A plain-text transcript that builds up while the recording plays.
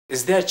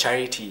Is there a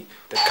charity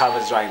that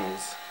covers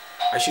rhinos?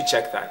 I should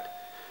check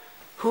that.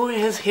 Who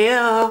is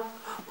here?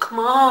 Come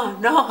on,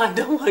 no, I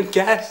don't want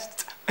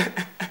guests.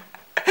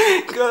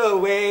 Go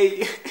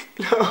away.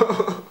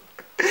 No.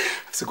 I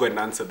have to go and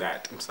answer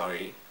that. I'm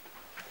sorry.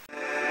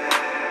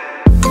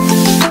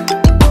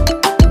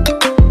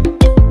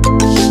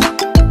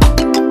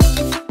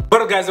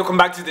 What up guys, welcome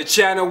back to the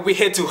channel. We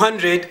hit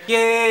 200.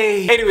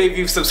 Yay! Anyway, if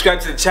you've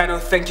subscribed to the channel,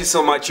 thank you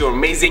so much. You're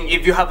amazing.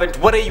 If you haven't,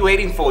 what are you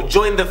waiting for?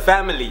 Join the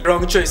family.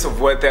 Wrong choice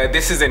of word there.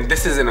 This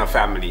isn't a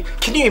family.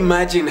 Can you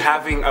imagine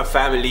having a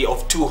family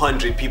of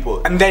 200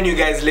 people and then you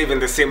guys live in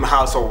the same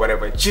house or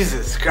whatever?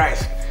 Jesus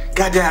Christ.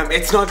 Goddamn,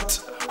 it's not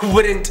who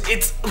wouldn't,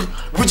 it's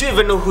would you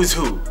even know who's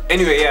who?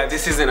 Anyway, yeah,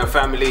 this isn't a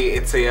family,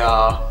 it's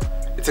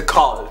a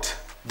cult.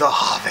 The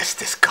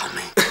harvest is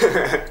coming.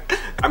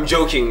 I'm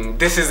joking.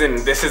 This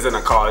isn't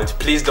a cult.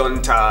 Please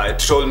don't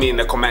troll me in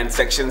the comment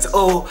sections.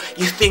 Oh,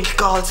 you think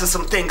cults are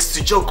some things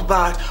to joke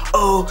about?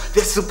 Oh,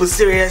 they're super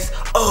serious.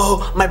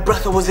 Oh, my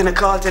brother was in a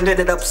cult and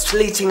ended up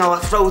slitting our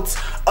throats.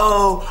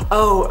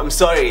 Oh, I'm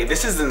sorry.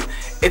 This isn't.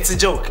 It's a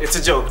joke. It's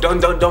a joke.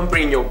 Don't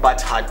bring your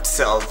butthurt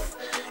self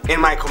in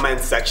my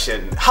comment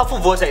section. Half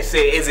of what I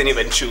say isn't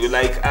even true.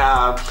 Like,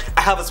 I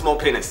have a small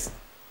penis.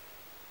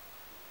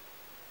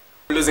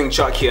 Losing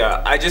track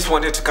here. I just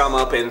wanted to come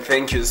up and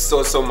thank you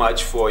so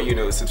much for, you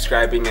know,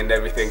 subscribing and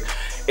everything.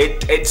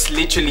 It's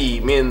literally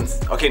means,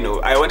 okay,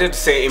 no, I wanted to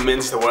say it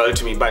means the world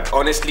to me, but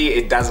honestly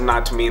it does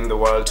not mean the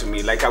world to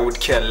me. Like, I would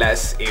care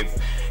less if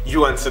you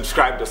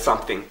unsubscribed or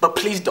something, but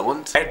please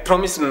don't. I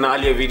promised in an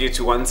earlier video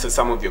to answer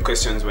some of your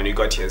questions when you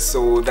got here,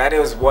 so that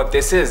is what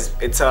this is.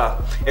 It's a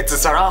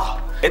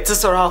sarah. It's a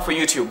sarah for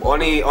YouTube.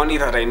 Only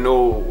that I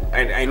know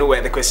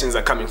where the questions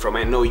are coming from.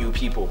 I know you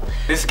people.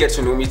 This get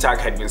to know me tag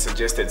had been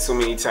suggested so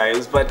many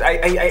times, but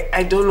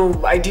I don't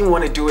know. I didn't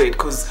want to do it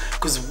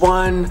because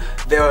one,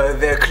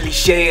 they're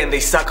cliche and they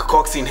suck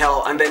cocks in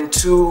hell, and then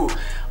two,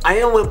 I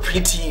am a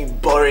pretty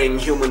boring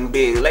human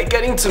being. Like,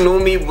 getting to know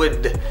me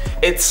would,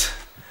 it's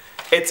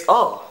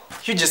oh,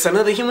 you're just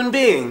another human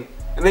being,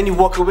 and then you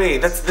walk away.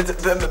 That's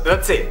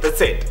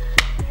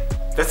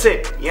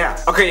it,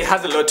 yeah. Okay, it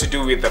has a lot to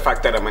do with the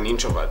fact that I'm an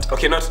introvert.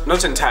 Okay,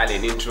 not entirely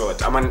an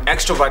introvert. I'm an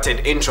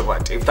extroverted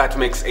introvert, if that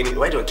makes any...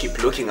 Why do I keep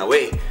looking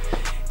away?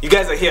 You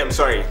guys are here, I'm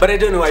sorry. But I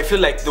don't know, I feel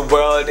like the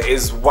world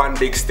is one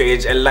big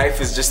stage and life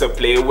is just a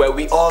play where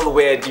we all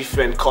wear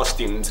different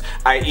costumes,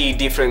 i.e.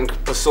 different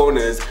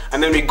personas,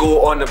 and then we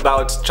go on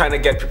about trying to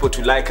get people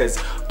to like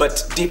us,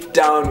 but deep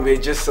down we're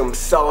just some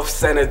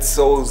self-centered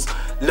souls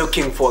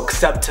looking for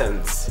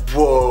acceptance.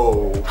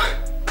 Whoa.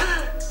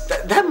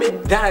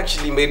 That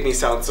actually made me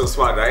sound so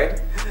smart, right?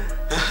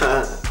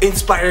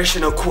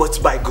 Inspirational quotes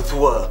by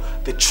Guthua.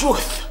 The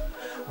truth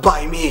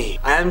by me.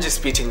 I am just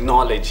spitting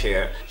knowledge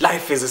here.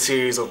 Life is a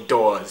series of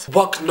doors.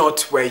 Walk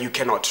not where you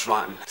cannot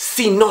run.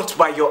 See not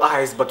by your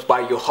eyes but by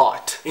your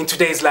heart. In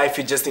today's life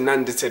you're just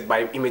inundated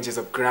by images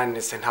of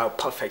grandness and how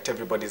perfect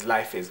everybody's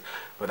life is.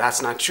 But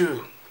that's not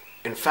true.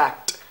 In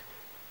fact,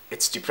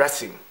 it's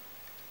depressing.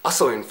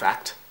 Also, in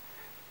fact,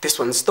 this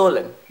one's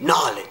stolen.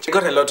 Knowledge. I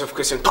got a lot of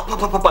questions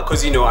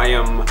because, you know, I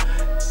am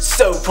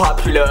so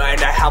popular and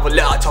I have a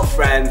lot of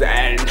friends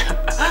and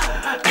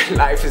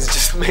life is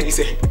just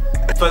amazing.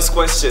 First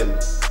question,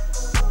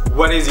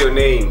 what is your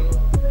name?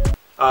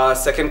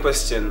 Second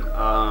question,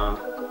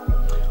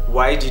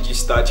 why did you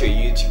start your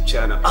YouTube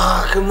channel?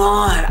 Come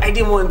on, I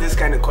didn't want this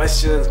kind of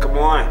questions, come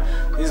on,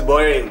 this is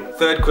boring.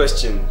 Third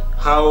question,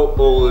 how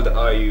old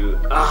are you?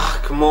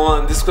 Come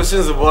on, these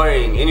questions are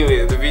boring.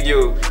 Anyway, the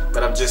video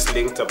that I've just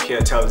linked up here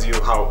tells you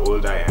how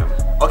old I am.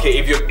 Okay,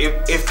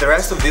 if the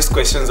rest of these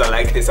questions are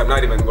like this, I'm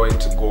not even going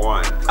to go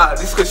on.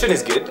 This question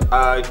is good.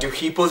 Do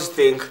hippos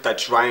think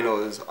that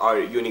rhinos are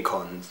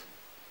unicorns?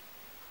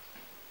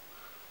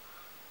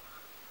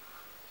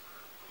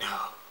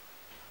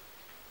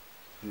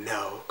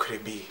 No, could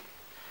it be?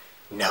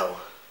 No.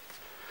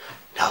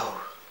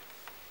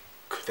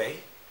 Could they?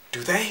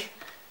 Do they?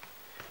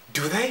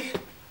 Do they?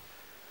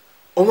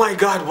 Oh my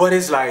god, what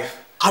is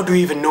life? How do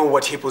you even know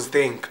what hippos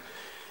think?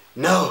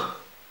 No.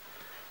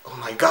 Oh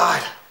my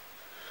god.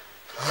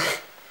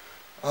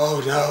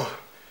 Oh no.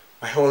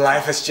 My whole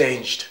life has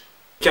changed.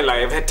 Can't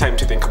lie, I've had time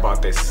to think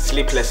about this.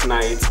 Sleepless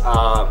nights,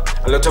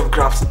 a lot of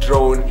graphs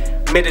drawn,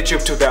 made a trip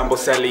to the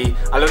Amboseli,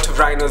 a lot of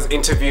rhinos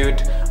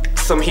interviewed,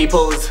 some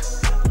hippos,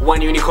 one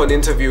unicorn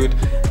interviewed.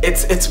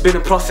 It's been a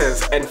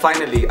process, and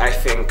finally I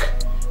think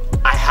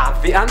I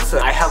have the answer.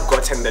 I have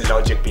gotten the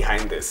logic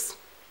behind this.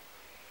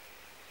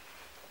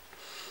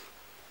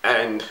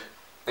 And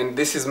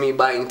this is me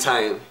buying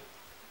time.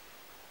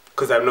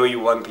 Because I know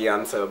you want the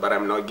answer, but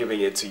I'm not giving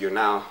it to you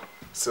now.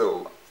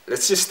 So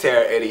let's just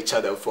stare at each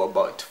other for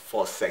about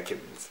 4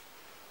 seconds.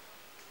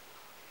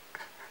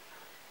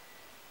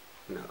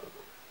 No.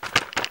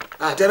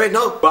 Damn it,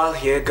 no! Well,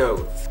 here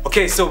goes.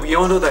 Okay, so we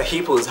all know that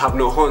hippos have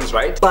no horns,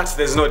 right? But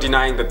there's no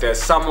denying that they're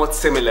somewhat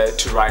similar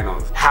to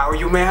rhinos. How,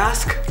 you may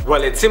ask?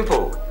 Well, it's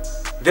simple.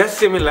 They're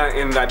similar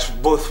in that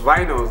both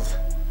rhinos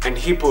and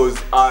hippos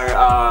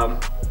are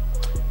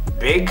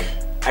big,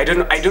 I don't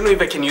know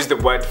if I can use the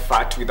word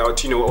fat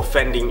without, you know,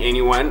 offending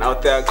anyone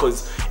out there,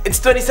 because it's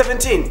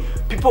 2017.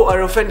 People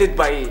are offended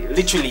by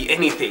literally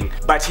anything.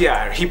 But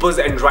yeah, hippos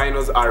and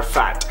rhinos are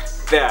fat.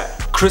 There,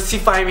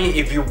 crucify me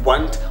if you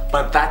want,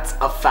 but that's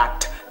a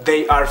fact.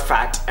 They are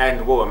fat,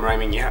 and whoa, I'm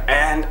rhyming here.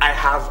 And I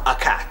have a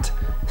cat.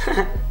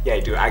 Yeah, I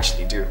do,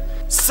 actually do.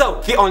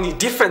 So the only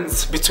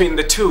difference between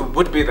the two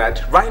would be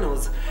that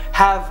rhinos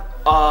have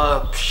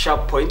a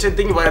sharp pointed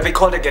thing. What are they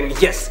called again?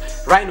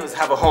 Yes, rhinos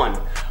have a horn.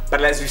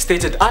 But as we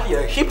stated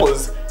earlier,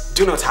 hippos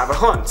do not have a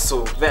horn.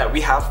 So there,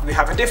 we have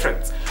a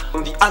difference.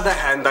 On the other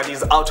hand, that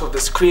is out of the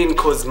screen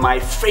because my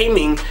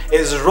framing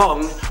is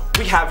wrong,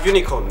 we have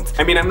unicorns.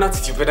 I mean, I'm not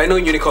stupid, I know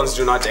unicorns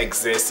do not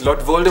exist. Lord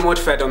Voldemort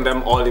fed on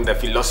them all in the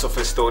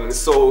Philosopher's Stone,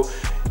 so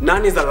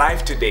none is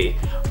alive today.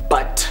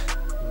 But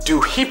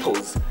do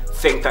hippos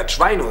think that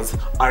rhinos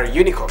are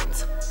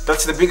unicorns?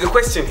 That's the bigger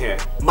question here.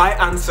 My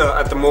answer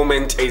at the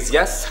moment is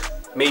yes,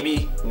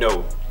 maybe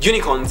no.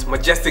 Unicorns,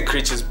 majestic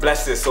creatures,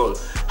 bless their soul,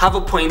 have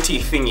a pointy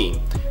thingy.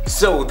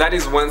 So that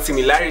is one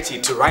similarity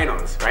to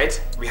rhinos, right?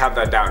 We have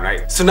that down,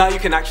 right? So now you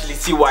can actually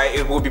see why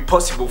it will be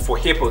possible for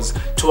hippos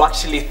to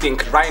actually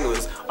think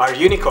rhinos are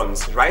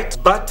unicorns, right?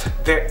 But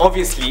there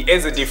obviously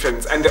is a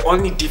difference, and the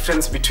only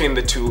difference between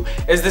the two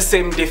is the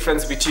same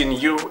difference between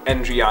you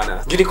and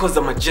Rihanna. Unicorns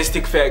are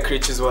majestic fair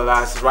creatures,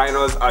 whereas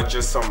rhinos are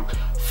just some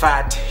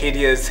fat,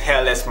 hideous,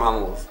 hairless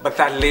mammals. But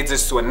that leads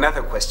us to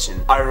another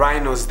question. Are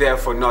rhinos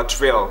therefore not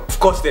real? Of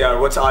course they are.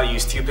 What are you,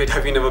 stupid?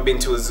 Have you never been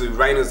to a zoo?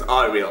 Rhinos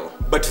are real.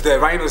 But the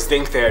rhinos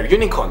think they're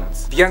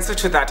unicorns. The answer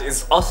to that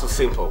is also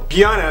simple.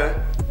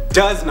 Rihanna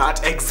does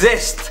not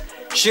exist.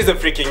 She's a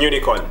freaking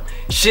unicorn.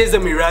 She's a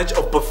mirage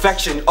of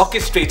perfection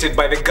orchestrated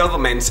by the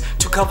government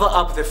to cover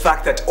up the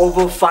fact that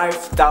over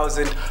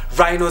 5,000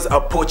 rhinos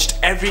are poached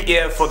every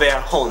year for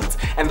their horns,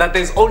 and that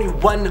there's only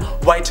one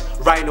white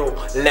rhino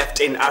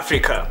left in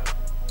Africa.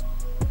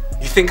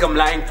 You think I'm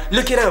lying?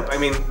 Look it up. I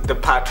mean, the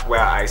part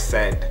where I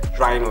said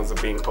rhinos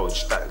are being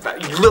poached.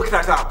 Look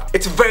that up.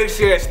 It's a very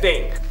serious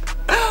thing.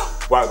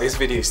 Wow, this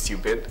video is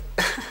stupid.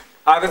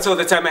 That's all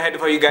the time I had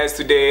for you guys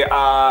today.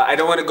 I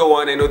don't want to go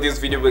on. I know this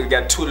video will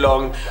get too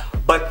long,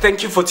 but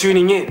thank you for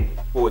tuning in.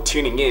 Oh,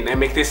 tuning in. I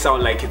make this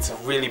sound like it's a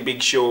really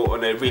big show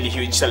on a really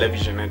huge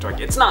television network.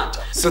 It's not.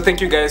 So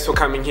thank you guys for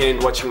coming here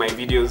and watching my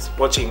videos,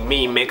 watching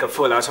me make a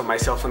fool out of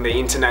myself on the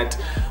internet.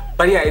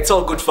 But yeah, it's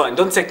all good fun.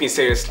 Don't take me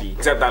seriously,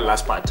 except that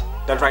last part.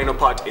 That rhino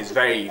part is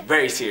very,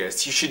 very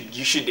serious.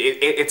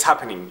 It's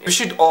happening. We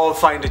should all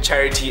find a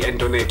charity and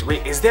donate.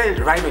 Wait, is there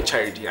a rhino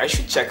charity? I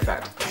should check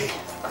that. Okay,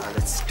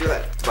 let's do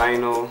it.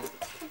 Rhino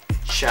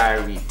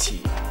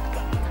charity.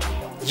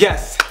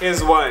 Yes,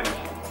 here's one.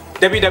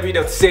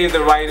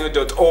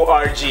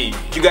 www.savetherhino.org.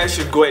 You guys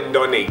should go and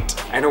donate.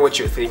 I know what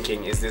you're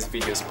thinking. Is this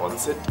video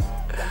sponsored?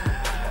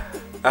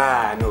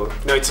 No,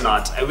 it's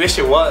not. I wish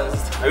it was.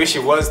 I wish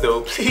it was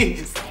though,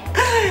 please.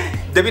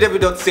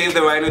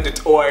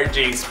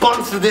 www.savetherhino.org.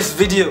 Sponsor this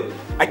video.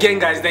 Again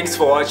guys, thanks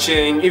for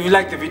watching. If you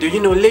like the video,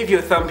 you know, leave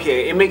your thumb here.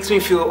 It makes me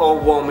feel all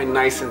warm and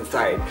nice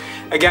inside.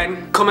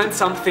 Again, comment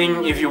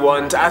something if you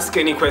want. Ask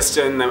any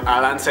question,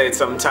 I'll answer it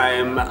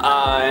sometime.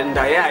 And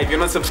yeah, if you're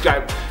not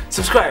subscribed,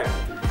 subscribe.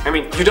 I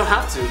mean, you don't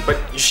have to, but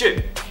you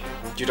should.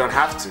 You don't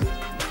have to,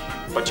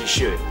 but you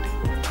should.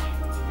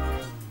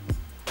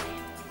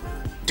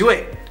 Do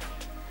it.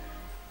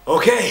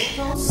 Okay.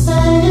 Don't say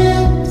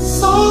it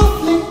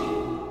softly.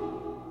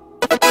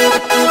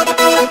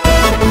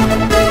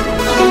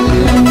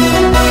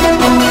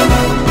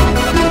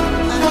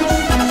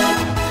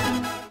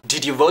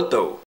 Did you vote though?